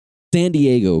San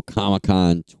Diego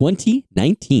Comic-Con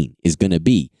 2019 is going to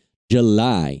be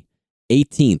July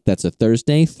 18th. That's a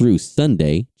Thursday through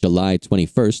Sunday, July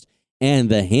 21st. And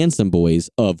the Handsome Boys,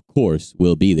 of course,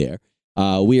 will be there.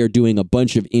 We are doing a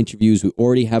bunch of interviews. We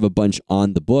already have a bunch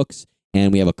on the books,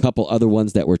 and we have a couple other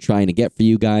ones that we're trying to get for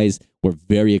you guys. We're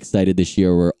very excited this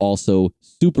year. We're also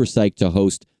super psyched to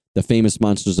host the Famous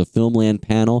Monsters of Filmland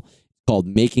panel called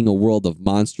Making a World of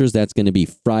Monsters. That's going to be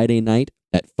Friday night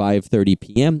at 5:30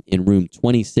 p.m. in room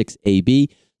 26AB.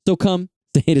 So come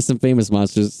say hey to some famous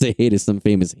monsters, say hey to some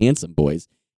famous handsome boys.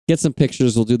 Get some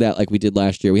pictures. We'll do that like we did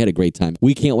last year. We had a great time.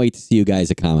 We can't wait to see you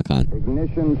guys at Comic-Con.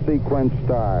 Ignition sequence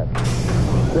start.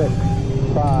 6,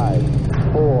 5,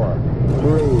 4,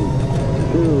 3,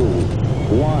 2,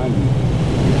 1,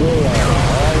 0.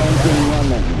 All engine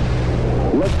running.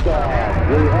 Liftoff.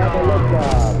 We have a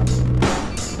liftoff.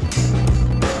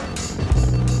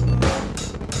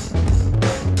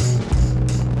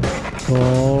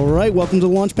 All right, welcome to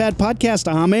the Launchpad Podcast.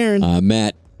 I'm Aaron.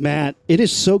 Matt. Matt, it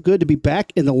is so good to be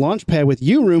back in the Launchpad with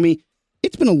you, Rumi.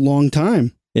 It's been a long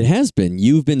time. It has been.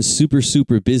 You've been super,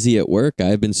 super busy at work.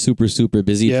 I've been super, super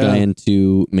busy trying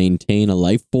to maintain a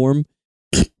life form.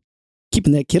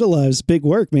 Keeping that kid alive is big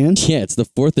work, man. Yeah, it's the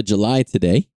 4th of July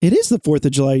today. It is the 4th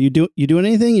of July. You doing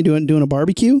anything? You doing a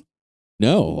barbecue?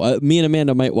 No, me and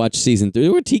Amanda might watch season 3.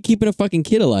 We're keeping a fucking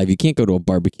kid alive. You can't go to a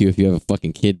barbecue if you have a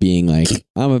fucking kid being like,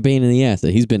 I'm a pain in the ass.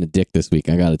 He's been a dick this week,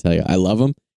 I gotta tell you. I love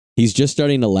him. He's just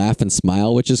starting to laugh and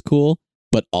smile, which is cool,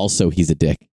 but also he's a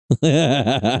dick.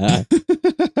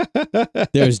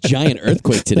 There's giant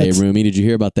earthquake today, Rumi. Did you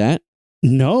hear about that?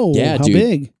 No. Yeah, how dude.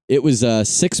 big? It was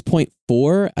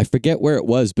 6.4. I forget where it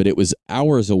was, but it was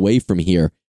hours away from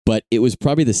here. But it was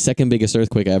probably the second biggest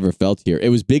earthquake I ever felt here. It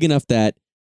was big enough that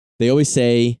they always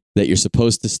say that you're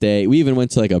supposed to stay. We even went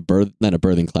to like not a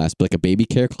birthing class, but like a baby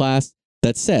care class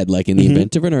that said, like in the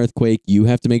event of an earthquake, you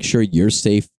have to make sure you're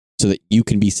safe so that you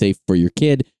can be safe for your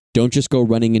kid. Don't just go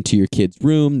running into your kid's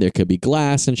room. There could be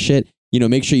glass and shit. You know,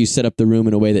 make sure you set up the room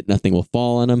in a way that nothing will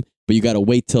fall on them. But you got to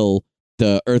wait till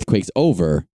the earthquake's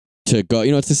over to go.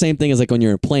 You know, it's the same thing as like when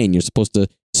you're in a plane. You're supposed to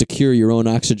secure your own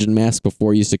oxygen mask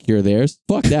before you secure theirs.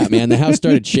 Fuck that, man. The house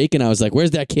started shaking. I was like,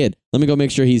 where's that kid? Let me go make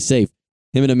sure he's safe.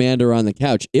 Him and Amanda are on the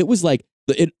couch. It was like,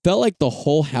 it felt like the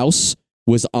whole house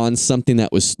was on something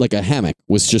that was like a hammock,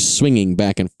 was just swinging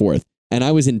back and forth. And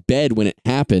I was in bed when it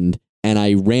happened, and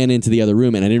I ran into the other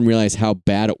room, and I didn't realize how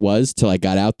bad it was till I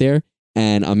got out there.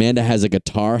 And Amanda has a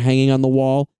guitar hanging on the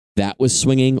wall. That was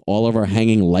swinging. All of our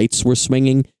hanging lights were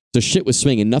swinging. So shit was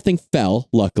swinging. Nothing fell,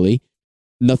 luckily.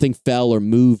 Nothing fell or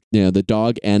moved. You know, the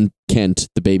dog and Kent,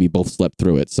 the baby, both slept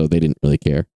through it, so they didn't really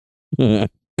care.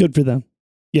 Good for them.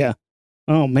 Yeah.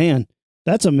 Oh, man.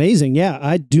 That's amazing. Yeah,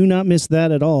 I do not miss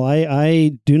that at all.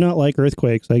 I do not like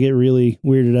earthquakes. I get really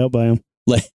weirded out by them.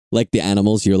 Like the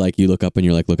animals, you look up and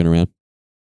you're like looking around.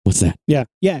 What's that? Yeah.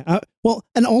 Yeah. Well,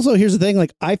 and also here's the thing.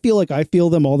 Like I feel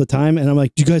them all the time. And I'm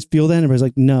like, do you guys feel that? And everybody's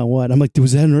like, no, what? I'm like,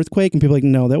 was that an earthquake? And people are like,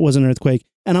 no, that wasn't an earthquake.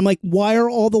 And I'm like, why are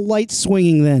all the lights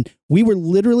swinging then? We were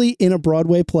literally in a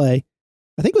Broadway play.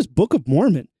 I think it was Book of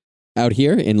Mormon. Out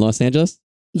here in Los Angeles?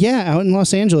 Yeah, out in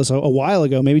Los Angeles a while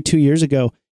ago, maybe 2 years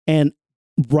ago. And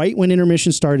right when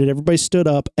intermission started, everybody stood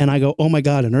up and I go, oh my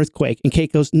God, an earthquake. And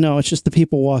Kate goes, no, it's just the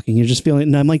people walking. You're just feeling it.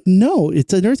 And I'm like, no,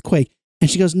 it's an earthquake. And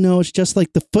she goes, no, it's just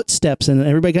like the footsteps. And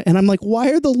everybody and I'm like,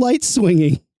 why are the lights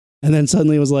swinging? And then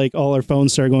suddenly it was like all our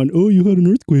phones started going, oh, you had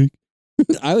an earthquake.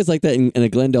 I was like that in a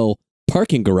Glendale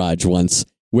parking garage once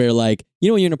where like, you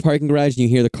know, when you're in a parking garage and you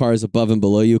hear the cars above and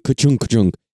below you, ka-chung,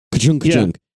 ka-chung, ka-chung,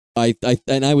 ka-chung. Yeah. I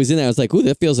was in there. I was like, ooh,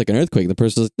 that feels like an earthquake. The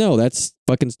person was like, no, that's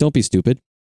fucking, don't be stupid.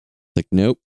 Like,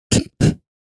 nope.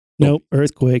 Nope,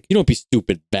 earthquake. You don't be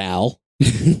stupid, Val.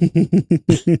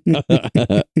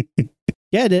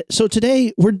 Yeah, so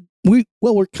today we're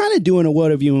kind of doing a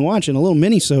what have you been watching, a little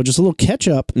mini-so, just a little catch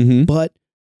up, but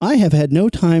I have had no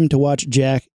time to watch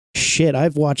jack shit.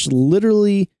 I've watched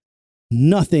literally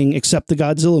nothing except the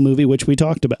Godzilla movie, which we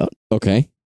talked about. Okay.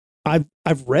 I've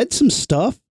read some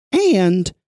stuff,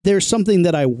 and there's something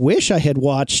that I wish I had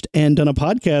watched and done a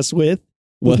podcast with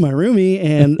my roomie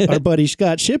and our buddy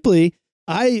Scott Shipley.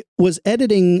 I was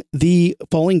editing the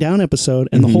Falling Down episode,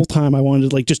 and the whole time I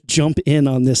wanted to like just jump in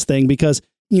on this thing because,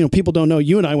 you know, people don't know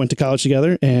you and I went to college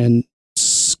together, and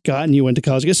Scott and you went to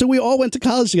college together. So we all went to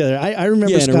college together. I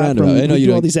remember Scott from I know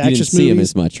you all these you action didn't see movies. him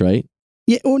as much, right?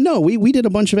 Yeah. Well, no, we did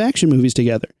a bunch of action movies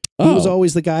together. He was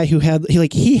always the guy who had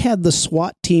he had the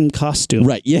SWAT team costume.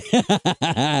 Right. Yeah.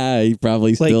 He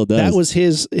probably still does. That was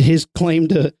his claim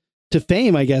to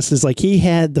fame, I guess, is like he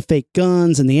had the fake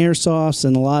guns and the airsofts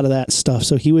and a lot of that stuff.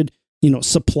 So he would, you know,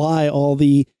 supply all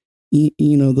the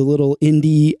you know, the little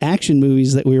indie action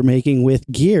movies that we were making with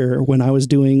gear when I was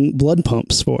doing blood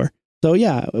pumps for. So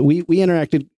yeah, we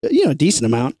interacted, you know, a decent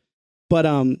amount. But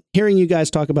hearing you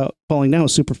guys talk about Falling Down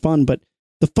was super fun. But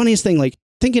the funniest thing, like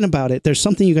thinking about it, there's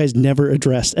something you guys never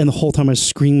addressed, and the whole time I was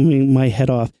screaming my head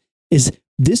off, is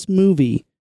this movie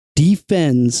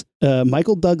defends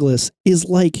Michael Douglas is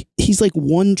like, he's like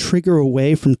one trigger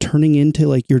away from turning into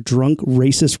like your drunk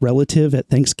racist relative at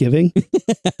Thanksgiving.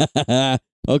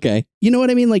 Okay. You know what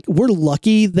I mean? Like, we're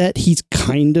lucky that he's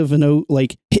kind of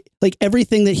like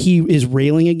everything that he is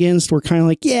railing against, we're kind of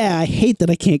like, yeah, I hate that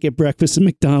I can't get breakfast at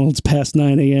McDonald's past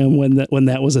 9 a.m. when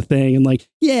that was a thing. And like,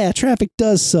 yeah, traffic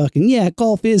does suck. And yeah,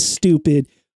 golf is stupid.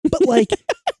 But like,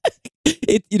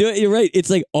 you know, you're right.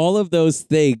 It's like all of those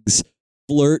things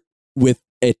flirt with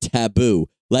a taboo.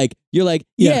 Like, you're like,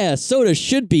 yeah, soda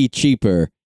should be cheaper.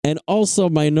 And also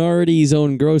minorities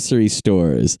own grocery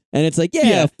stores. And it's like,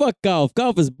 yeah, fuck golf.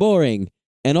 Golf is boring.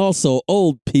 And also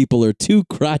old people are too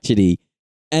crotchety.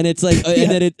 And it's like,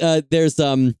 and then there's,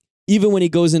 even when he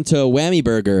goes into a Whammy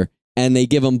Burger and they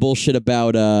give him bullshit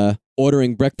about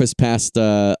ordering breakfast past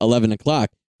 11 o'clock,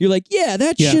 you're like, yeah,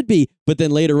 that should be. But then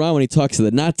later on when he talks to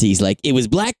the Nazis, like, it was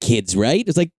black kids, right?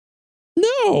 It's like,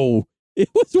 no, it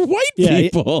was white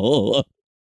people.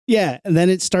 Yeah. And then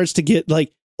it starts to get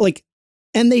like,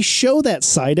 and they show that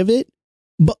side of it,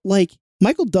 but like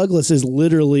Michael Douglas is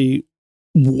literally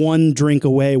one drink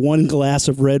away, one glass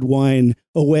of red wine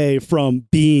away from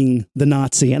being the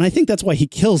Nazi. And I think that's why he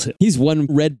kills him. He's one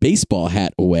red baseball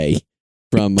hat away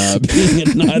from being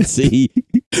a Nazi.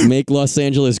 Make Los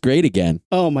Angeles great again.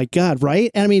 Oh my God,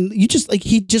 right? And I mean, you just like,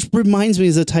 he just reminds me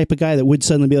as the type of guy that would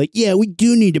suddenly be like, yeah, we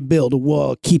do need to build a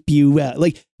wall, keep you out.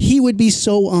 Like, he would be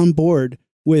so on board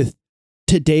with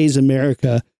today's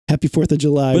America. Happy 4th of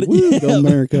July. But, woo, go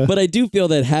America. But I do feel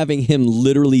that having him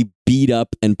literally beat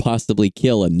up and possibly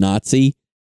kill a Nazi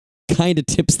kind of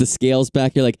tips the scales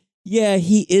back. You're like, yeah,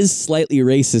 he is slightly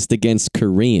racist against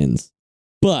Koreans,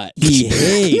 but he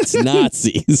hates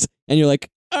Nazis. And you're like,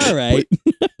 all right.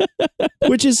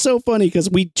 Which is so funny because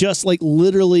we just like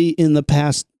literally in the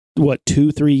past,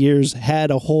 2-3 years had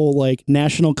a whole like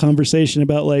national conversation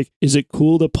about like, is it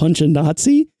cool to punch a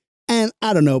Nazi? And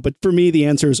I don't know, but for me, the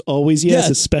answer is always yes,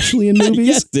 especially in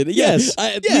movies. Yes.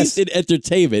 At least in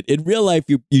entertainment. In real life,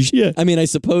 you I mean, I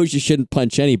suppose you shouldn't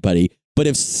punch anybody, but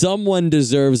if someone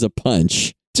deserves a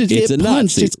punch, it's a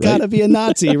Nazi. It's got to be a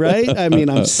Nazi, right? I mean,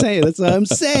 I'm saying, that's what I'm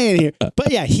saying here.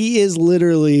 But yeah, he is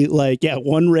literally like,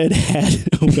 one red hat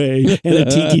away and a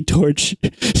tiki torch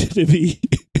to be...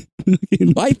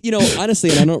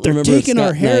 honestly, and I don't remember. They're taking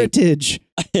our heritage.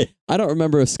 I don't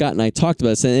remember if Scott and I talked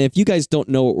about this. And if you guys don't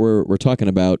know what we're talking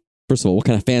about, first of all, what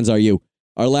kind of fans are you?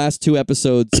 Our last 2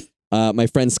 episodes, my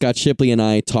friend Scott Shipley and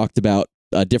I talked about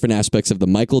different aspects of the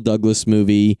Michael Douglas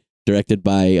movie directed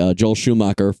by Joel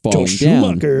Schumacher, Falling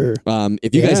Down.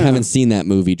 If you guys haven't seen that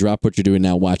movie, drop what you're doing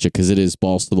now, watch it because it is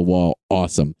balls to the wall,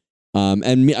 awesome.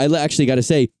 And I actually got to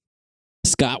say,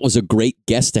 Scott was a great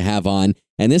guest to have on,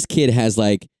 and this kid has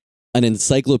like an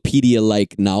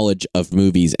encyclopedia-like knowledge of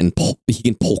movies, and he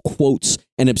can pull quotes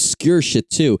and obscure shit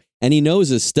too, and he knows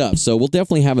his stuff, so we'll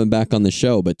definitely have him back on the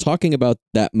show. But talking about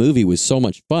that movie was so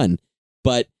much fun.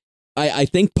 But I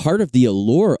think part of the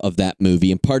allure of that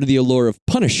movie and part of the allure of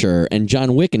Punisher and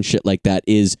John Wick and shit like that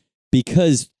is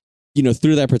because,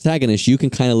 through that protagonist, you can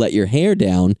kind of let your hair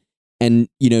down and,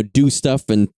 do stuff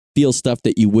and feel stuff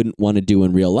that you wouldn't want to do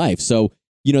in real life. So,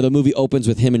 the movie opens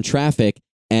with him in traffic,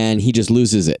 and he just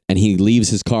loses it, and he leaves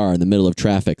his car in the middle of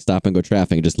traffic, stop and go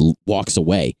traffic, and just walks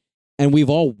away. And we've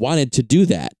all wanted to do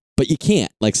that, but you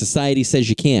can't. Like, society says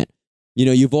you can't.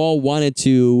 You've all wanted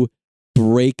to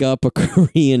break up a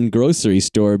Korean grocery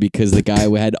store because the guy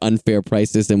had unfair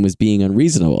prices and was being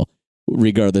unreasonable,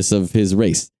 regardless of his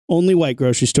race. Only white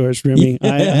grocery stores, Remy.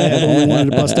 I have only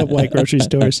wanted to bust up white grocery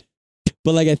stores.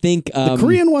 But like, I think the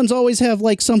Korean ones always have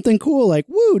like something cool, like,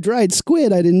 woo, dried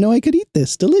squid. I didn't know I could eat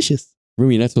this. Delicious.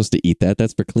 Rumi, you're not supposed to eat that.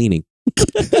 That's for cleaning.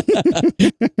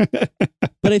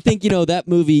 But I think, that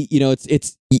movie,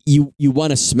 it's you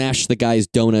want to smash the guy's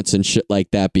donuts and shit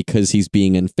like that because he's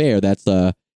being unfair. That's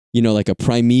like a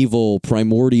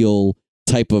primordial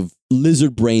type of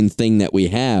lizard brain thing that we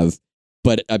have.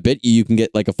 But I bet you can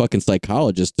get like a fucking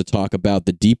psychologist to talk about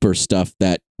the deeper stuff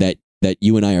that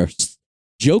you and I are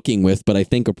joking with, but I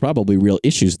think are probably real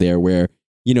issues there where,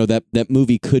 that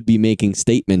movie could be making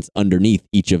statements underneath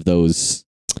each of those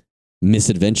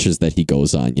misadventures that he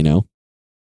goes on,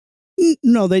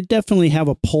 No, they definitely have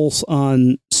a pulse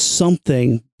on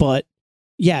something, but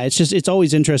yeah, it's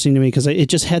always interesting to me because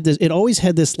it always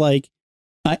had this like,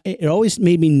 it always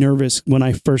made me nervous when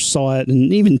I first saw it.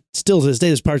 And even still to this day,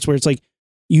 there's parts where it's like,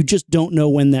 you just don't know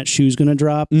when that shoe's going to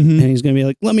drop. Mhm. And he's going to be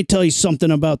like, let me tell you something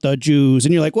about the Jews.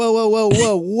 And you're like, whoa,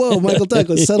 Michael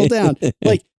Douglas, settle down.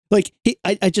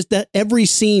 I just, that every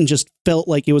scene just felt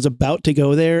like it was about to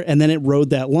go there. And then it rode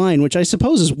that line, which I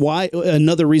suppose is why,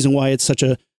 another reason why it's such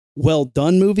a well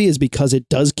done movie is because it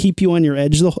does keep you on your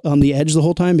edge, on the edge the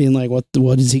whole time, being like,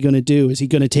 what is he going to do? Is he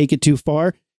going to take it too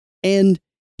far? And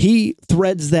he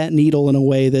threads that needle in a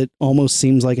way that almost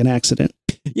seems like an accident.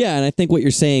 Yeah, and I think what you're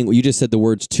saying, you just said the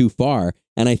words too far,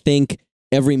 and I think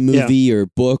every movie or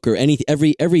book or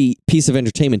every piece of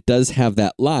entertainment does have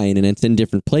that line, and it's in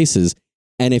different places.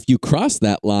 And if you cross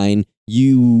that line,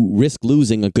 you risk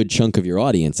losing a good chunk of your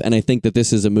audience. And I think that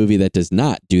this is a movie that does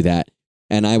not do that.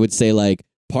 And I would say, like,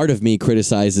 part of me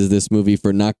criticizes this movie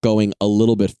for not going a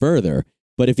little bit further.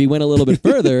 But if he went a little bit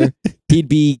further, he'd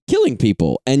be killing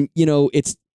people. And,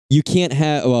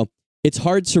 it's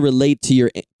hard to relate to your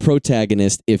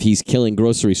protagonist if he's killing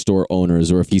grocery store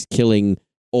owners or if he's killing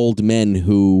old men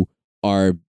who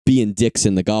are being dicks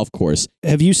in the golf course.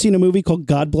 Have you seen a movie called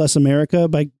God Bless America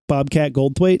by Bobcat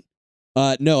Goldthwait?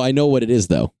 No, I know what it is,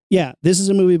 though. Yeah, this is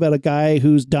a movie about a guy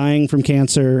who's dying from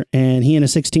cancer, and he and a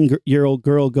 16-year-old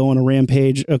girl go on a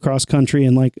rampage across country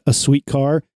in like a sweet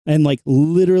car, and like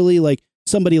literally like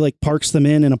somebody like parks them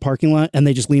in a parking lot, and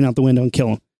they just lean out the window and kill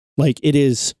them. Like, it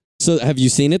is. So have you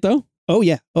seen it, though? Oh,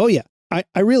 yeah.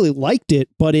 I really liked it,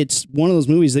 but it's one of those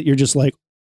movies that you're just like,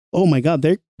 oh my God,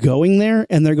 they're going there,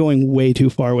 and they're going way too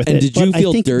far with it. And did you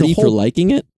feel dirty for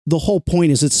liking it? The whole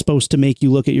point is it's supposed to make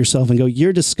you look at yourself and go,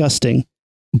 you're disgusting.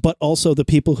 But also the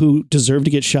people who deserve to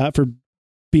get shot for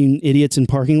being idiots in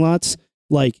parking lots,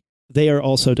 like, they are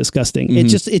also disgusting.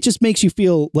 Mm-hmm. It just makes you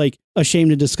feel like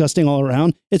ashamed and disgusting all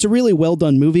around. It's a really well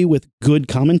done movie with good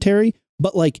commentary,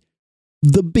 but like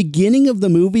the beginning of the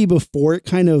movie before it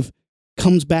kind of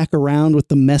comes back around with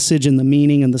the message and the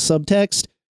meaning and the subtext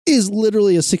is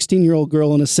literally a 16-year-old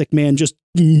girl and a sick man just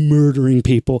murdering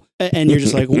people. And you're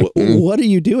just like, what are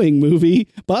you doing, movie?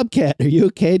 Bobcat, are you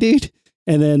okay, dude?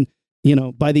 And then,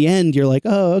 by the end, you're like,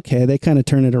 oh, okay, they kind of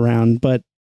turn it around. But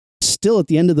still at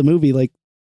the end of the movie, like,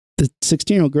 the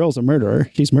 16-year-old girl's a murderer.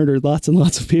 She's murdered lots and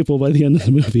lots of people by the end of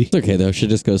the movie. It's okay, though. She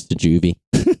just goes to juvie.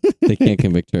 They can't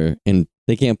convict her, and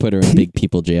they can't put her in big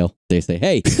people jail. They say,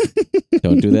 hey,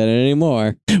 don't do that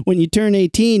anymore. When you turn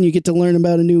 18, you get to learn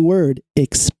about a new word,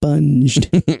 expunged.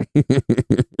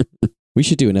 We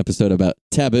should do an episode about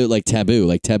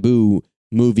taboo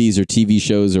movies or TV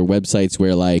shows or websites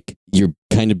where like you're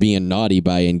kind of being naughty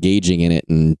by engaging in it.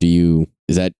 And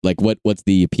is that like, what's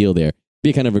the appeal there?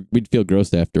 Be kind of we'd feel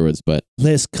gross afterwards, but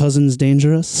This cousin's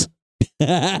dangerous.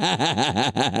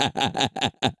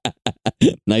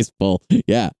 Nice pull.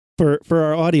 Yeah. For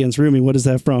our audience, Rumi, what is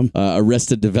that from?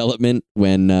 Arrested Development,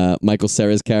 when Michael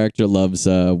Cera's character loves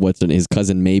his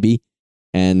cousin Maybe,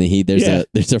 and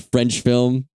there's a French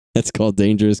film that's called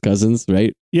Dangerous Cousins,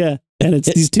 right? Yeah, and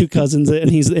it's these two cousins,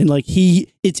 and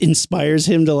it inspires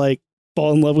him to like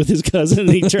fall in love with his cousin, and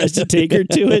he tries to take her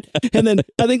to it, and then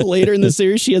I think later in the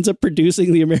series she ends up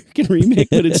producing the American remake,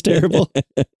 but it's terrible.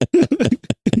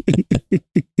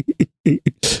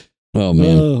 Oh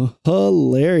man, oh,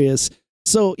 hilarious.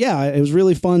 So yeah, it was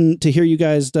really fun to hear you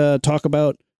guys talk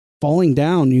about Falling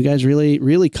Down. You guys really,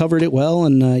 really covered it well.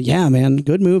 And yeah, man,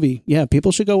 good movie. Yeah,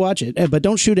 people should go watch it. But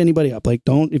don't shoot anybody up. Like,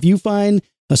 if you find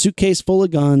a suitcase full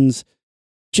of guns,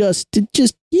 just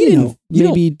maybe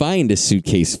don't find a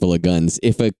suitcase full of guns.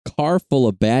 If a car full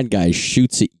of bad guys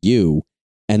shoots at you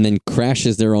and then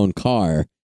crashes their own car,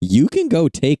 you can go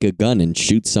take a gun and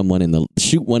shoot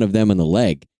shoot one of them in the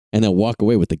leg and then walk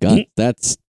away with the gun.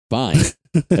 That's fine.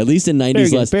 At least in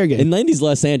 90s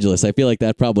Los Angeles, I feel like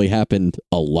that probably happened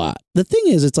a lot. The thing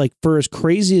is, it's like, for as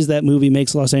crazy as that movie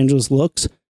makes Los Angeles looks,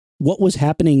 what was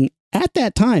happening at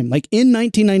that time, like in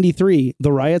 1993,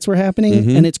 the riots were happening,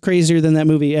 and it's crazier than that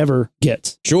movie ever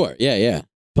gets. Sure. Yeah.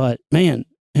 But man,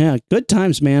 yeah, good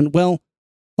times, man. Well,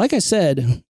 like I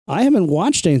said, I haven't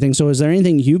watched anything. So is there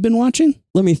anything you've been watching?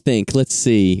 Let me think. Let's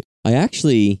see. I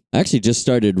actually just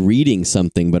started reading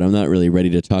something, but I'm not really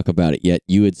ready to talk about it yet.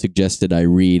 You had suggested I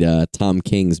read Tom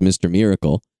King's Mr.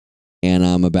 Miracle, and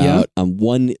I'm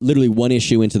literally one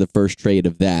issue into the first trade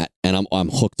of that, and I'm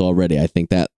hooked already. I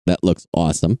think that looks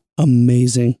awesome.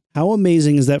 Amazing. How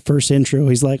amazing is that first intro?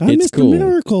 He's like, I'm Mr. Cool.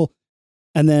 Miracle.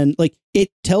 And then like it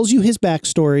tells you his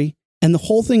backstory, and the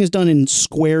whole thing is done in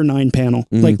square 9-panel.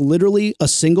 Like literally a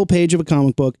single page of a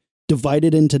comic book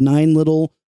divided into 9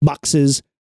 little boxes,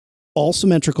 all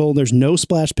symmetrical. There's no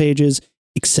splash pages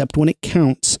except when it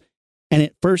counts. And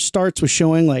it first starts with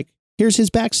showing like, here's his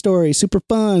backstory, super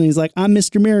fun. He's like, I'm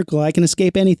Mr. Miracle, I can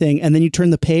escape anything. And then you turn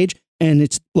the page and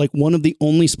it's like one of the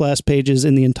only splash pages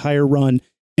in the entire run.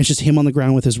 It's just him on the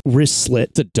ground with his wrist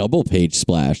slit. It's a double page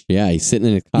splash. Yeah, he's sitting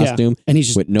in a costume and he's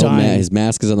just with no dying. his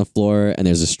mask is on the floor, and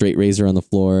there's a straight razor on the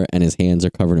floor, and his hands are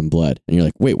covered in blood. And you're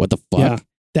like, wait, what the fuck? Yeah,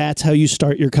 that's how you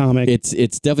start your comic. It's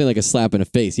definitely like a slap in the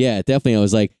face. Yeah, definitely. I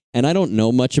was like, and I don't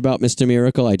know much about Mr.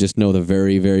 Miracle. I just know the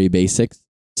very, very basics.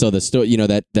 So the story, you know,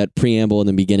 that preamble in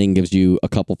the beginning gives you a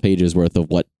couple pages worth of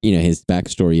what, you know, his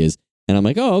backstory is. And I'm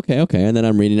like, oh, okay. And then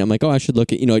I'm reading it. I'm like, oh, I should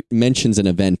look at, you know, it mentions an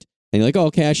event. And you're like, oh,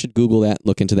 okay, I should Google that,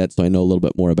 look into that so I know a little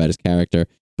bit more about his character.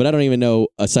 But I don't even know,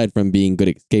 aside from being good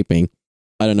at escaping,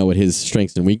 I don't know what his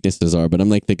strengths and weaknesses are. But I'm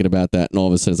like thinking about that, and all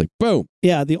of a sudden it's like, boom.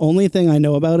 Yeah, the only thing I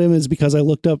know about him is because I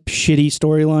looked up shitty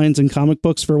storylines in comic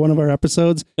books for one of our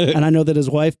episodes. And I know that his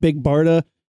wife, Big Barda,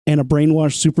 and a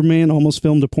brainwashed Superman almost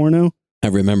filmed a porno. I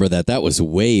remember that. That was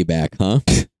way back, huh?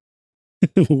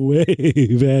 Way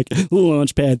back.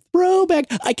 Launchpad throwback.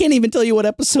 I can't even tell you what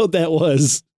episode that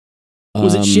was.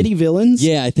 Was it Shitty Villains?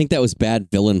 Yeah, I think that was Bad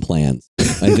Villain Plans.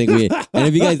 I think and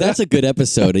if you guys, that's a good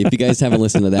episode. If you guys haven't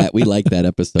listened to that, we like that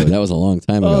episode. That was a long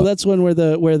time ago. Oh, that's one where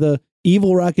the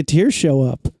evil Rocketeers show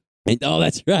up. And, oh,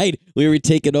 that's right. We were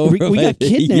taken over. We got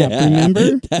kidnapped,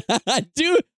 remember?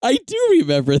 I do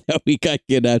remember that we got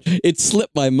kidnapped. It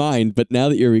slipped my mind, but now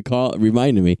that you're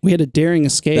reminding me. We had a daring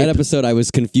escape. That episode, I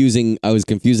was confusing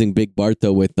Big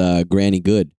Bartho with Granny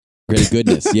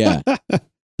Goodness. Yeah.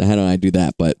 How do I do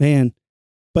that? But man.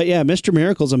 But yeah, Mr.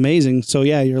 Miracle's amazing. So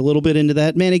yeah, you're a little bit into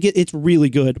that. Man, it's really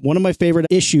good. One of my favorite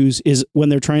issues is when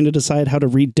they're trying to decide how to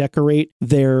redecorate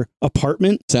their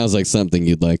apartment. Sounds like something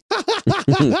you'd like.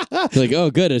 Like, oh,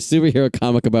 good, a superhero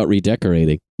comic about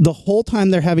redecorating. The whole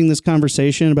time they're having this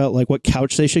conversation about like what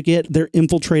couch they should get, they're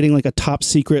infiltrating like a top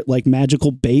secret like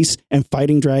magical base and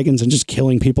fighting dragons and just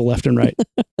killing people left and right.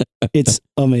 It's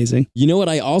amazing. You know what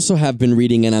I also have been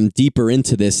reading, and I'm deeper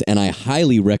into this, and I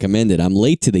highly recommend it. I'm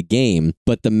late to the game,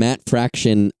 but the Matt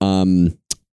Fraction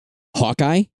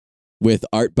Hawkeye with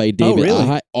art by David. Oh,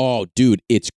 really? Oh, dude,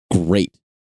 it's great.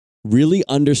 Really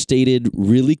understated,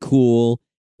 really cool.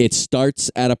 It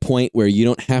starts at a point where you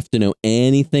don't have to know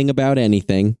anything about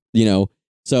anything, you know.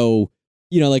 So,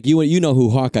 you know, like you know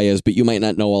who Hawkeye is, but you might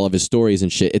not know all of his stories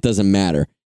and shit. It doesn't matter.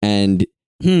 And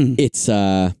it's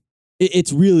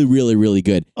really, really, really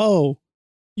good. Oh,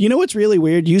 you know what's really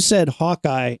weird? You said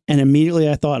Hawkeye, and immediately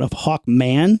I thought of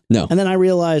Hawkman. No. And then I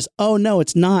realized, oh, no,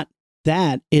 it's not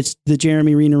that. It's the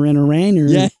Jeremy Renner.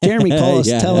 Yeah. Jeremy, call us,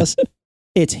 tell us.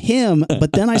 It's him,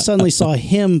 but then I suddenly saw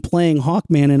him playing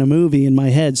Hawkman in a movie in my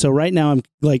head. So right now I'm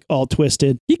like all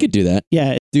twisted. He could do that.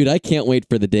 Yeah. Dude, I can't wait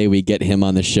for the day we get him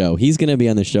on the show. He's going to be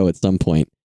on the show at some point,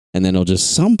 and then he'll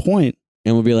just... Some point.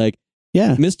 And we'll be like,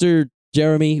 yeah, Mr.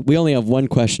 Jeremy, we only have one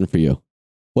question for you.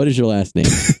 What is your last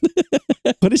name?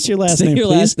 What is your last Say name, your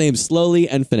please? last name slowly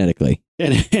and phonetically.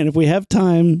 And if we have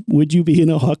time, would you be in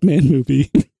a Hawkman movie?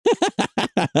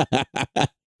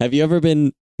 Have you ever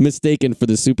been mistaken for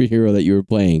the superhero that you were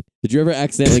playing? Did you ever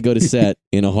accidentally go to set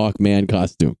in a Hawkman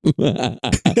costume?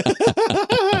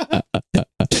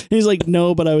 He's like,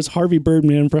 no, but I was Harvey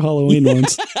Birdman for Halloween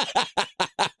once.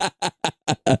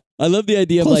 I love the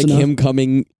idea Close of like enough. him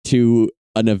coming to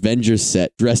an Avengers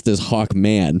set dressed as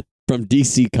Hawkman from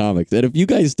DC Comics. And if you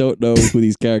guys don't know who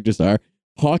these characters are,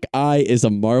 Hawkeye is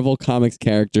a Marvel Comics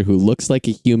character who looks like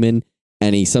a human,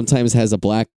 and he sometimes has a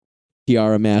black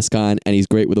tiara mask on, and he's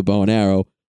great with a bow and arrow.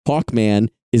 Hawkman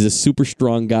is a super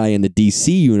strong guy in the DC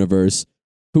universe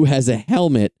who has a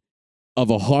helmet of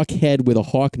a hawk head with a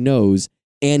hawk nose,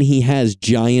 and he has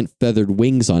giant feathered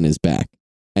wings on his back,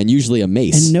 and usually a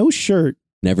mace. And no shirt.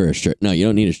 Never a shirt. No, you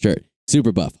don't need a shirt.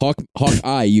 Super buff.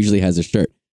 Hawkeye usually has a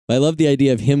shirt. But I love the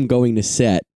idea of him going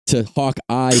to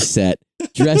Hawkeye set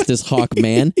dressed as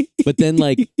Hawkman, but then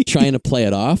like trying to play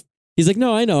it off. He's like,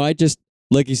 no, I know. I just,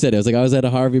 like you said, I was at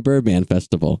a Harvey Birdman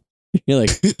festival. You're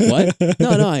like, what?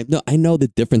 No, I know the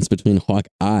difference between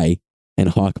Hawkeye and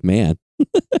Hawkman.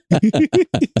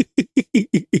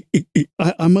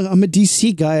 I'm a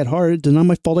DC guy at heart. It's not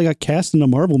my fault I got cast in a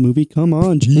Marvel movie. Come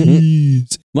on,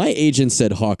 jeez. My agent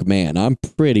said Hawkman. I'm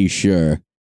pretty sure.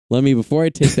 Before I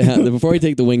take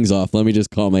the wings off, let me just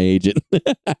call my agent.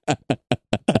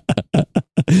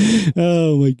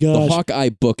 Oh my gosh. The Hawkeye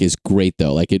book is great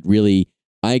though. Like it really,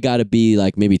 I gotta be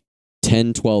like maybe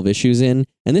 10, 12 issues in.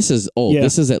 And this is old. Yeah.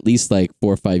 This is at least like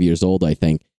 4 or 5 years old, I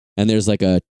think. And there's like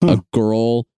a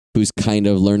girl who's kind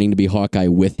of learning to be Hawkeye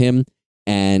with him.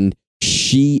 And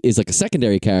she is like a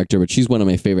secondary character, but she's one of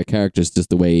my favorite characters, just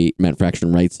the way Matt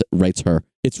Fraction writes her.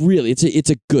 It's really, it's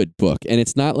a good book. And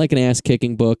it's not like an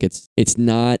ass-kicking book. It's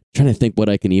not, I'm trying to think what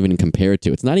I can even compare it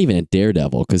to. It's not even a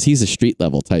Daredevil, because he's a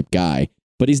street-level type guy.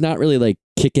 But he's not really like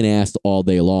kicking ass all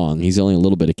day long. He's only a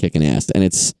little bit of kicking ass. And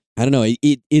it's, I don't know,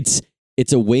 it's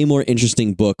it's a way more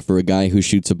interesting book for a guy who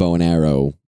shoots a bow and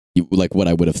arrow. Like what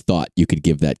I would have thought you could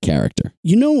give that character.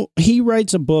 You know, he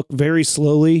writes a book very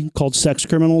slowly called Sex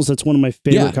Criminals. That's one of my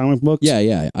favorite comic books.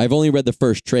 Yeah. I've only read the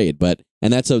first trade,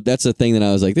 and that's a thing that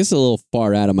I was like, this is a little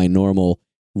far out of my normal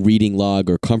reading log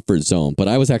or comfort zone, but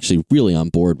I was actually really on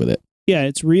board with it. Yeah,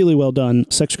 it's really well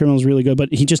done. Sex Criminal is really good, but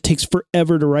he just takes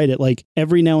forever to write it. Like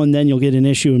every now and then you'll get an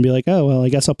issue and be like, oh, well, I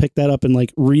guess I'll pick that up and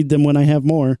like read them when I have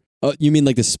more. Oh, you mean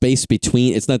like the space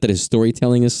between? It's not that his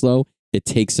storytelling is slow. It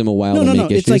takes him a while to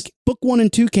make issues. It's like book 1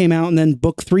 and 2 came out, and then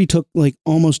book 3 took like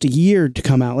almost a year to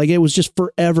come out. Like it was just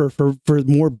forever for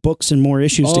more books and more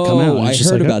issues to come out. I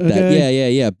heard about that.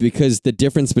 Yeah. Because the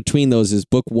difference between those is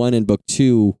book 1 and book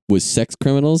 2 was Sex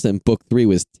Criminals, and book 3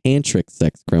 was Tantric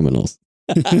Sex Criminals.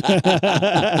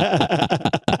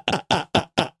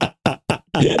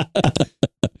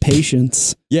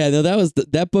 Patience. Yeah, no,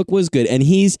 that book was good, and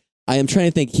I am trying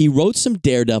to think. He wrote some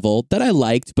Daredevil that I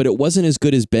liked, but it wasn't as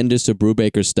good as Bendis or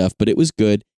Brubaker stuff, but it was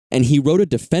good. And he wrote a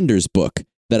Defenders book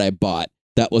that I bought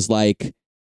that was like,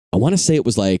 I want to say it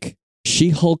was like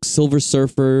She-Hulk, Silver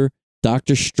Surfer,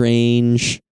 Doctor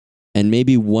Strange, and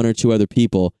maybe one or two other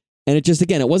people. And it just,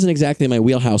 again, it wasn't exactly my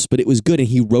wheelhouse, but it was good. And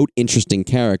he wrote interesting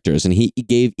characters, and he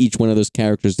gave each one of those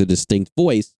characters a distinct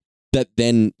voice that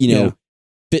then,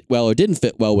 fit well or didn't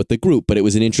fit well with the group, but it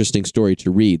was an interesting story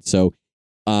to read. So,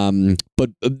 but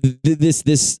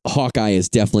this Hawkeye is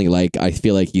definitely like, I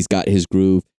feel like he's got his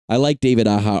groove. I like David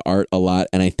Aja art a lot,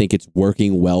 and I think it's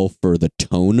working well for the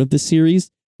tone of the series.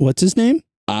 What's his name?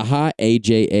 Aja,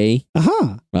 A-J-A.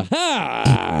 Aha.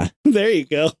 Aha. There you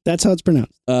go. That's how it's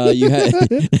pronounced. That's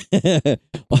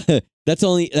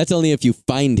only if you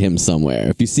find him somewhere.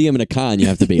 If you see him in a con, you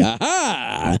have to be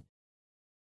aha.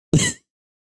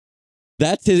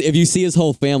 That's his. If you see his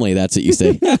whole family, that's what you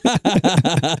say.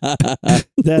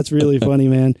 That's really funny,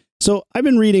 man. So I've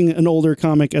been reading an older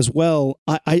comic as well.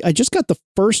 I just got the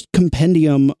first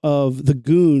compendium of The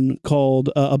Goon called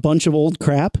A Bunch of Old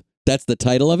Crap. That's the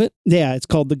title of it? Yeah, it's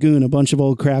called The Goon, A Bunch of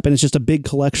Old Crap. And it's just a big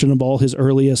collection of all his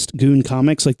earliest Goon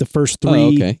comics, like the first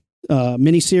 3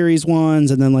 miniseries ones,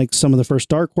 and then like some of the first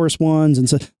Dark Horse ones. And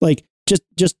so like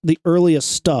just the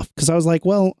earliest stuff. Because I was like,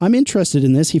 well, I'm interested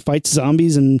in this. He fights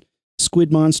zombies and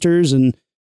squid monsters, and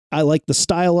I like the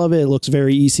style of it. It looks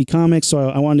very EC Comics, so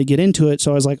I wanted to get into it.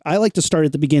 So I was like, I like to start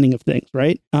at the beginning of things,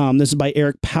 right? This is by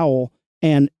Eric Powell,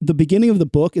 and the beginning of the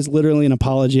book is literally an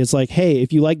apology. It's like, hey,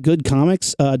 if you like good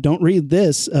comics, don't read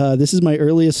this. This is my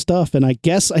earliest stuff, and I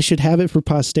guess I should have it for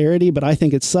posterity, but I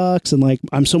think it sucks, and like,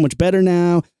 I'm so much better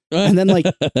now. And then like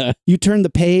you turn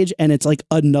the page and it's like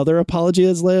another apology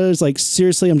that's later. It's like,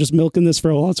 seriously, I'm just milking this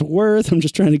for all it's worth. I'm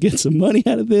just trying to get some money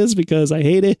out of this because I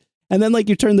hate it. And then like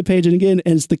you turn the page and again,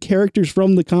 and it's the characters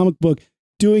from the comic book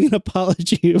doing an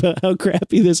apology about how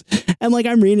crappy this. And like,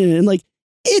 I'm reading it and like,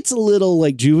 it's a little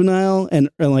like juvenile and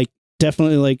like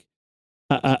definitely like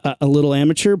a little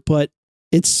amateur, but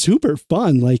it's super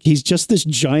fun. Like he's just this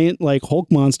giant like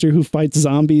Hulk monster who fights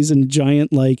zombies and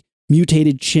giant like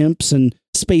mutated chimps and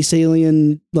space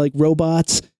alien like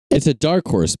robots. It's a Dark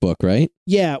Horse book, right?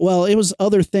 Yeah. Well, it was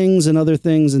other things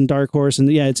in Dark Horse. And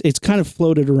yeah, it's kind of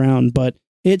floated around, but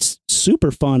it's super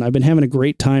fun. I've been having a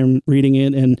great time reading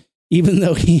it. And even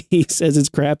though he says it's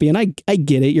crappy, and I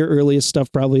get it, your earliest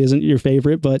stuff probably isn't your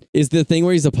favorite, but... Is the thing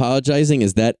where he's apologizing,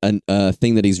 is that a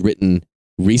thing that he's written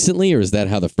recently, or is that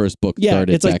how the first book started?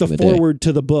 Yeah, it's like the forward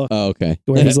to the book. Oh, okay.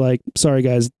 Where he's like, sorry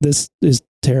guys, this is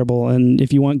terrible, and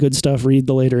if you want good stuff, read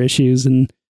the later issues,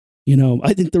 and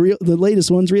I think the latest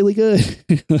one's really good.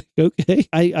 Okay.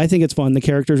 I think it's fun. The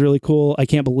character's really cool. I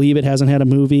can't believe it hasn't had a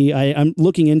movie. I'm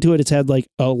looking into it. It's had like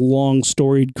a long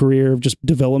storied career of just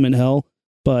development hell,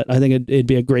 but I think it'd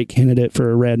be a great candidate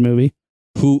for a rad movie.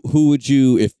 Who would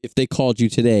you, if they called you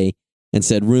today and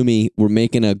said, Rumi, we're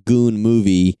making a Goon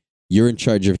movie, you're in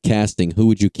charge of casting, who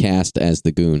would you cast as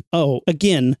the Goon? Oh,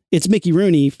 again, it's Mickey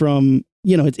Rooney from,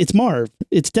 it's Marv.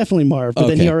 It's definitely Marv, but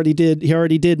then he already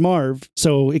did Marv,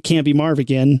 so it can't be Marv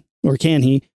again, or can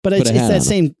he? But it's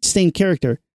that same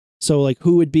character. So like,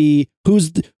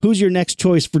 who's your next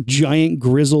choice for giant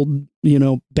grizzled,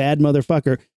 bad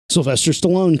motherfucker? Sylvester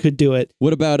Stallone could do it.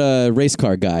 What about a race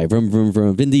car guy from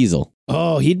Vin Diesel?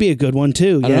 Oh, he'd be a good one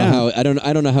too. I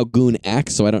don't know how Goon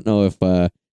acts, so I don't know if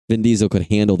Vin Diesel could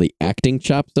handle the acting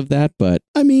chops of that. But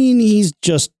I mean, he's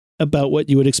just about what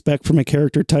you would expect from a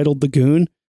character titled the Goon.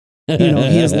 He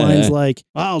has lines like,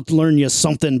 "I'll learn you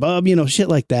something, bub," shit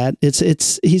like that.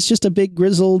 He's just a big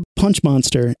grizzled punch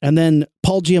monster. And then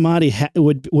Paul Giamatti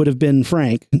would have been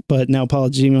Frank, but now Paul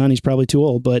Giamatti's probably too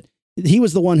old. But He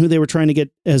was the one who they were trying to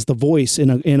get as the voice in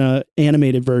a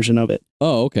animated version of it.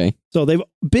 Oh, okay. So they've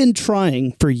been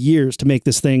trying for years to make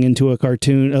this thing into a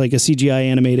cartoon, like a CGI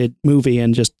animated movie,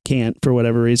 and just can't for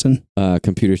whatever reason.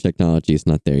 Computer technology is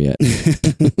not there yet.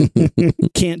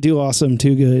 Can't do awesome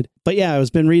too good. But yeah, I was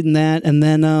been reading that. And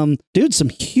then, dude, some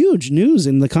huge news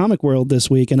in the comic world this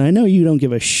week. And I know you don't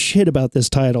give a shit about this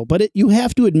title, but you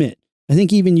have to admit, I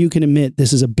think even you can admit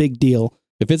this is a big deal.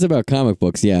 If it's about comic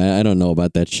books, yeah, I don't know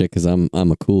about that shit because I'm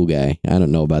a cool guy. I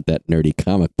don't know about that nerdy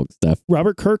comic book stuff.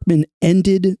 Robert Kirkman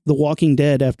ended The Walking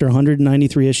Dead after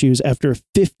 193 issues after a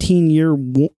 15-year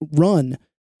run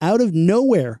out of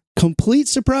nowhere. Complete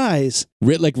surprise.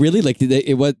 Really?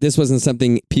 This wasn't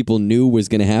something people knew was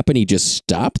going to happen? He just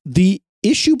stopped? The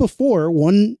issue before,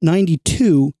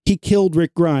 192, he killed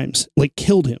Rick Grimes.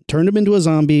 Killed him. Turned him into a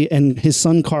zombie, and his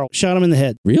son Carl shot him in the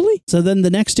head. Really? So then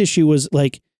the next issue was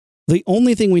the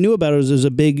only thing we knew about it was a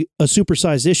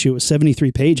supersized issue. It was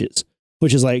 73 pages,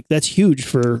 which is that's huge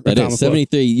for a comic book.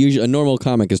 73. Usually, a normal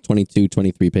comic is 22,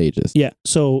 23 pages. Yeah.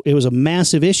 So it was a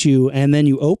massive issue, and then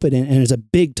you open it, and it's a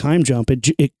big time jump.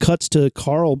 It cuts to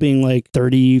Carl being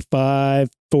 35,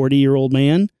 40-year-old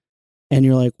man, and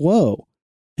you're like, whoa.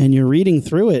 And you're reading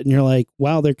through it, and you're like,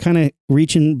 wow, they're kind of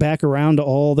reaching back around to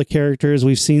all the characters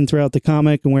we've seen throughout the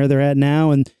comic and where they're at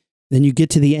now, and then you get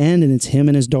to the end, and it's him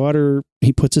and his daughter.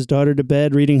 He puts his daughter to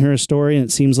bed, reading her a story, and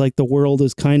it seems like the world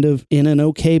is kind of in an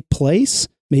okay place,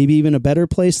 maybe even a better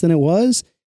place than it was.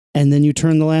 And then you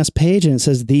turn the last page, and it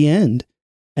says the end.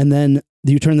 And then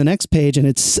you turn the next page, and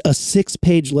it's a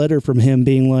 6-page letter from him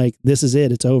being like, this is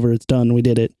it. It's over. It's done. We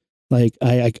did it.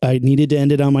 I needed to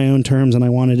end it on my own terms, and I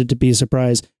wanted it to be a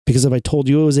surprise, because if I told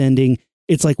you it was ending,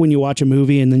 it's like when you watch a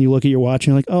movie and then you look at your watch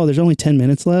and you're like, oh, there's only 10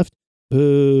 minutes left.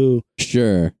 Boo.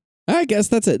 Sure. I guess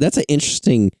that's an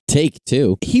interesting take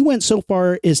too. He went so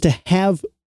far as to have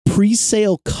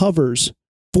pre-sale covers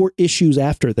for issues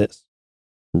after this.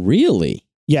 Really?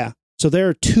 Yeah. So there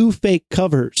are 2 fake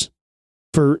covers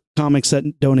for comics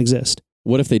that don't exist.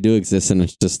 What if they do exist and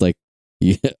it's just the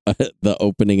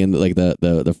opening and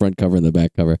the front cover and the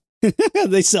back cover?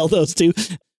 They sell those too.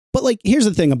 But here's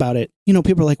the thing about it.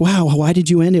 People are like, wow, why did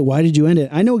you end it? Why did you end it?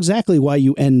 I know exactly why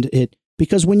you end it.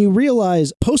 Because when you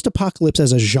realize post-apocalypse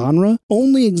as a genre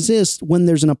only exists when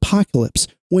there's an apocalypse.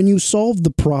 When you solve the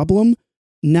problem,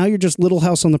 now you're just Little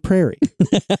House on the Prairie.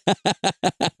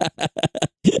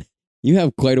 You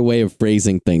have quite a way of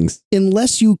phrasing things.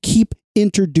 Unless you keep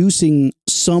introducing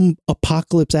some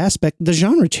apocalypse aspect, the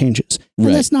genre changes.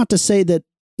 And that's not to say that,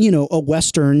 a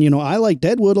Western, I like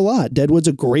Deadwood a lot. Deadwood's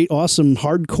a great, awesome,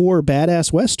 hardcore,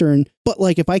 badass Western. But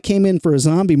if I came in for a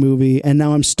zombie movie and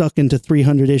now I'm stuck into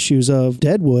 300 issues of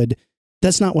Deadwood,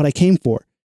 that's not what I came for.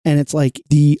 And it's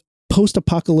the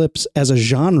post-apocalypse as a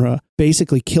genre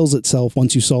basically kills itself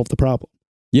once you solve the problem.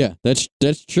 Yeah, that's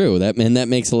true. That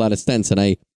makes a lot of sense. And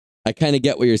I kind of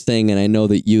get what you're saying. And I know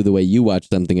that the way you watch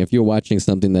something, if you're watching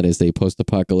something that is a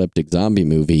post-apocalyptic zombie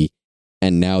movie,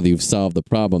 and now that you've solved the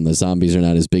problem, the zombies are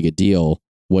not as big a deal,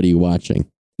 what are you watching?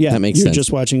 Yeah, that makes sense. You're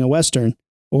just watching a Western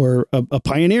or a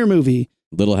pioneer movie.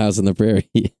 Little House on the Prairie.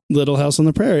 Little House on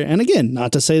the Prairie. And again,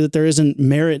 not to say that there isn't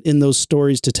merit in those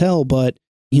stories to tell, but,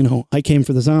 I came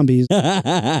for the zombies.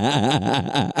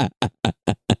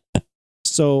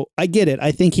 So I get it.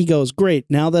 I think he goes, great,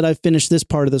 now that I've finished this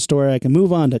part of the story, I can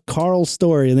move on to Carl's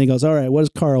story. And then he goes, all right, what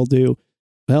does Carl do?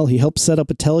 Well, he helps set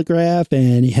up a telegraph,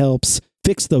 and he helps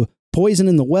fix the poison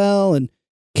in the well and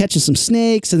catches some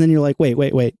snakes. And then you're like,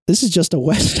 wait, this is just a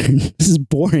Western. This is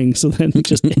boring. So then he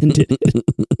just ended it.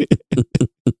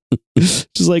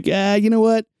 Just you know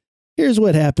what? Here's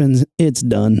what happens. It's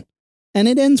done. And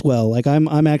it ends well.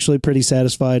 I'm actually pretty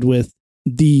satisfied with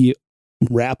the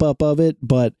wrap up of it.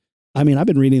 But I've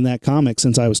been reading that comic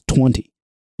since I was 20.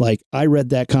 I read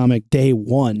that comic day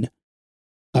one.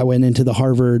 I went into the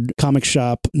Harvard comic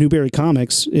shop, Newberry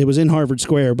Comics. It was in Harvard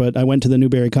Square, but I went to the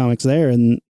Newberry Comics there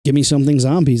and give me something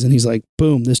zombies. And he's like,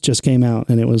 boom, this just came out.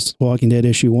 And it was Walking Dead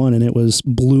issue 1. And it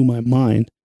blew my mind.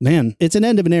 Man, it's an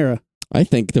end of an era. I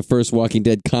think the first Walking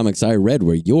Dead comics I read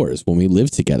were yours when we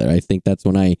lived together. I think that's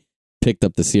when I picked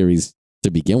up the series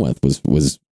to begin with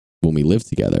was when we lived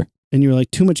together. And you were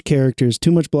like, too much characters,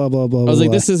 too much blah, blah, blah. I was blah,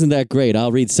 like, this isn't that great.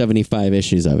 I'll read 75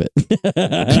 issues of it.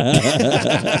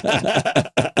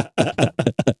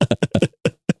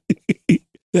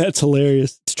 That's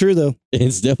hilarious. It's true, though.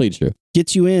 It's definitely true.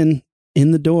 Gets you in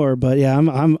the door. But yeah,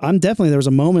 I'm definitely, there was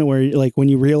a moment where when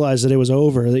you realized that it was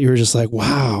over, that you were just like,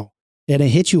 wow. And it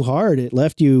hit you hard. It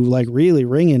left you really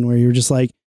ringing, where you're just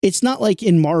like, it's not like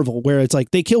in Marvel where it's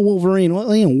like they kill Wolverine. Well,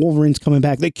 Wolverine's coming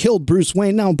back. They killed Bruce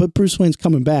Wayne. No, but Bruce Wayne's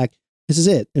coming back. This is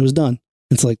it. It was done.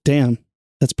 It's like, damn,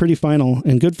 That's pretty final,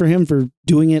 and good for him for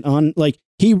doing it on, like,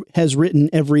 he has written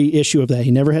every issue of that.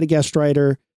 He never had a guest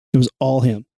writer. It was all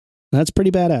him. That's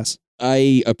pretty badass.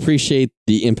 I appreciate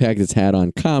the impact it's had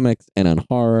on comics and on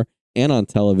horror and on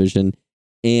television.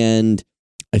 And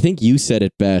I think you said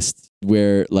it best,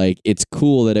 where like it's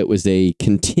cool that it was a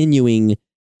continuing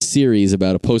series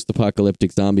about a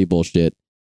post-apocalyptic zombie bullshit,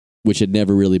 which had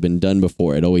never really been done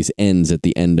before. It always ends at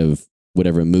the end of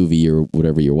whatever movie or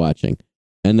whatever you're watching.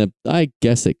 And I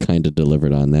guess it kind of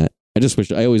delivered on that.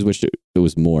 I always wished it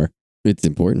was more. It's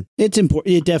important. It's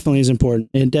important. It definitely is important.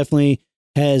 It definitely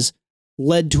has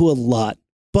led to a lot.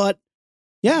 But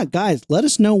yeah, guys, let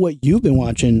us know what you've been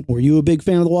watching. Were you a big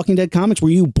fan of the Walking Dead comics? Were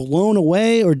you blown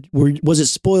away, or was it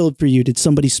spoiled for you? Did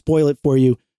somebody spoil it for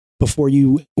you before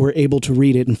you were able to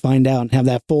read it and find out and have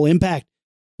that full impact?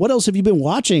 What else have you been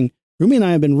watching? Rumi and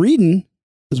I have been reading,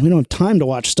 because we don't have time to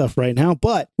watch stuff right now,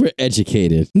 but we're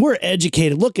educated.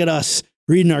 Look at us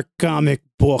reading our comic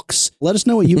books. Let us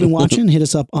know what you've been watching. Hit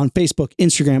us up on Facebook,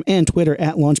 Instagram, and Twitter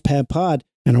at LaunchpadPod,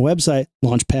 and our website,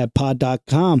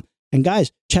 launchpadpod.com. And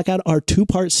guys, check out our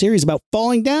 2-part series about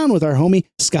Falling Down with our homie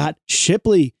Scott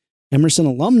Shipley, Emerson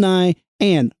alumni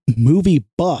and movie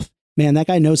buff. Man, that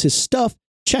guy knows his stuff.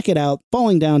 Check it out.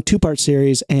 Falling Down 2-part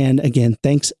series. And again,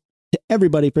 thanks to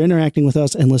everybody for interacting with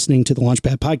us and listening to the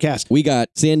Launchpad podcast. We got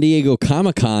San Diego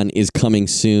Comic-Con is coming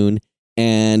soon,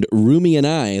 and Rumi and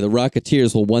I, the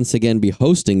Rocketeers, will once again be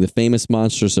hosting the Famous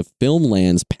Monsters of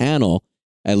Filmland's panel.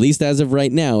 At least as of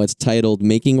right now, it's titled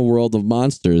Making a World of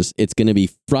Monsters. It's going to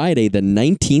be Friday the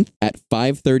 19th at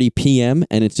 5:30 p.m.,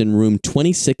 and it's in room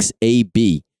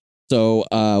 26AB. So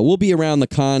we'll be around the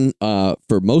con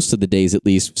for most of the days, at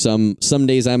least. Some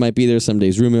days I might be there, some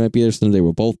days Rumi might be there, some days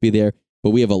we'll both be there. But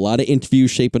we have a lot of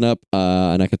interviews shaping up,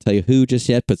 and I can tell you who just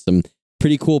yet, but some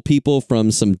pretty cool people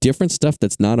from some different stuff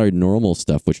that's not our normal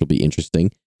stuff, which will be interesting.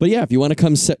 But yeah, if you want to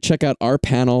come check out our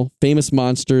panel, Famous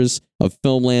Monsters of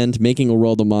Filmland, Making a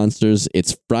World of Monsters,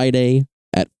 it's Friday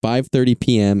at 5:30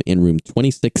 p.m. in room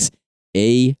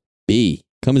 26AB.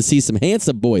 Come and see some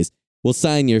handsome boys. We'll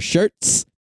sign your shirts.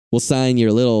 We'll sign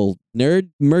your little nerd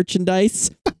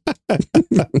merchandise.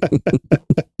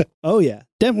 Oh, yeah.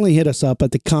 Definitely hit us up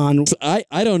at the con.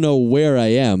 I don't know where I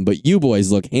am, but you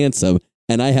boys look handsome,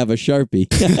 and I have a Sharpie.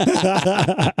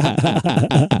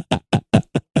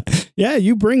 Yeah,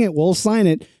 you bring it. We'll sign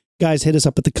it. Guys, hit us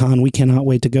up at the con. We cannot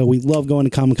wait to go. We love going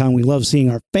to Comic-Con. We love seeing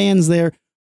our fans there.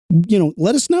 You know,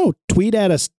 let us know. Tweet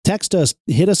at us. Text us.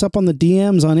 Hit us up on the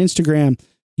DMs on Instagram.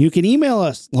 You can email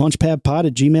us,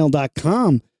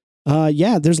 launchpadpod@gmail.com.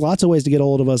 Yeah, there's lots of ways to get a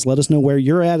hold of us. Let us know where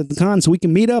you're at the con so we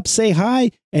can meet up, say hi,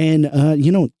 and,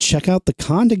 check out the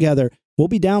con together. We'll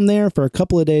be down there for a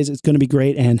couple of days. It's going to be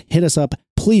great. And hit us up.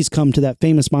 Please come to that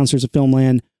Famous Monsters of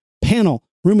Filmland panel.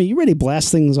 Rumi, you ready to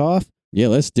blast things off? Yeah,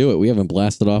 let's do it. We haven't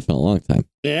blasted off in a long time.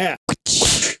 Yeah.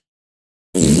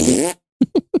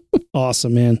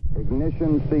 Awesome, man.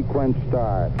 Ignition sequence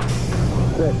start.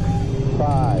 6,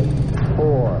 5,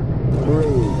 4, 3,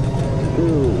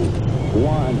 2,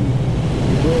 1,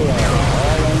 0.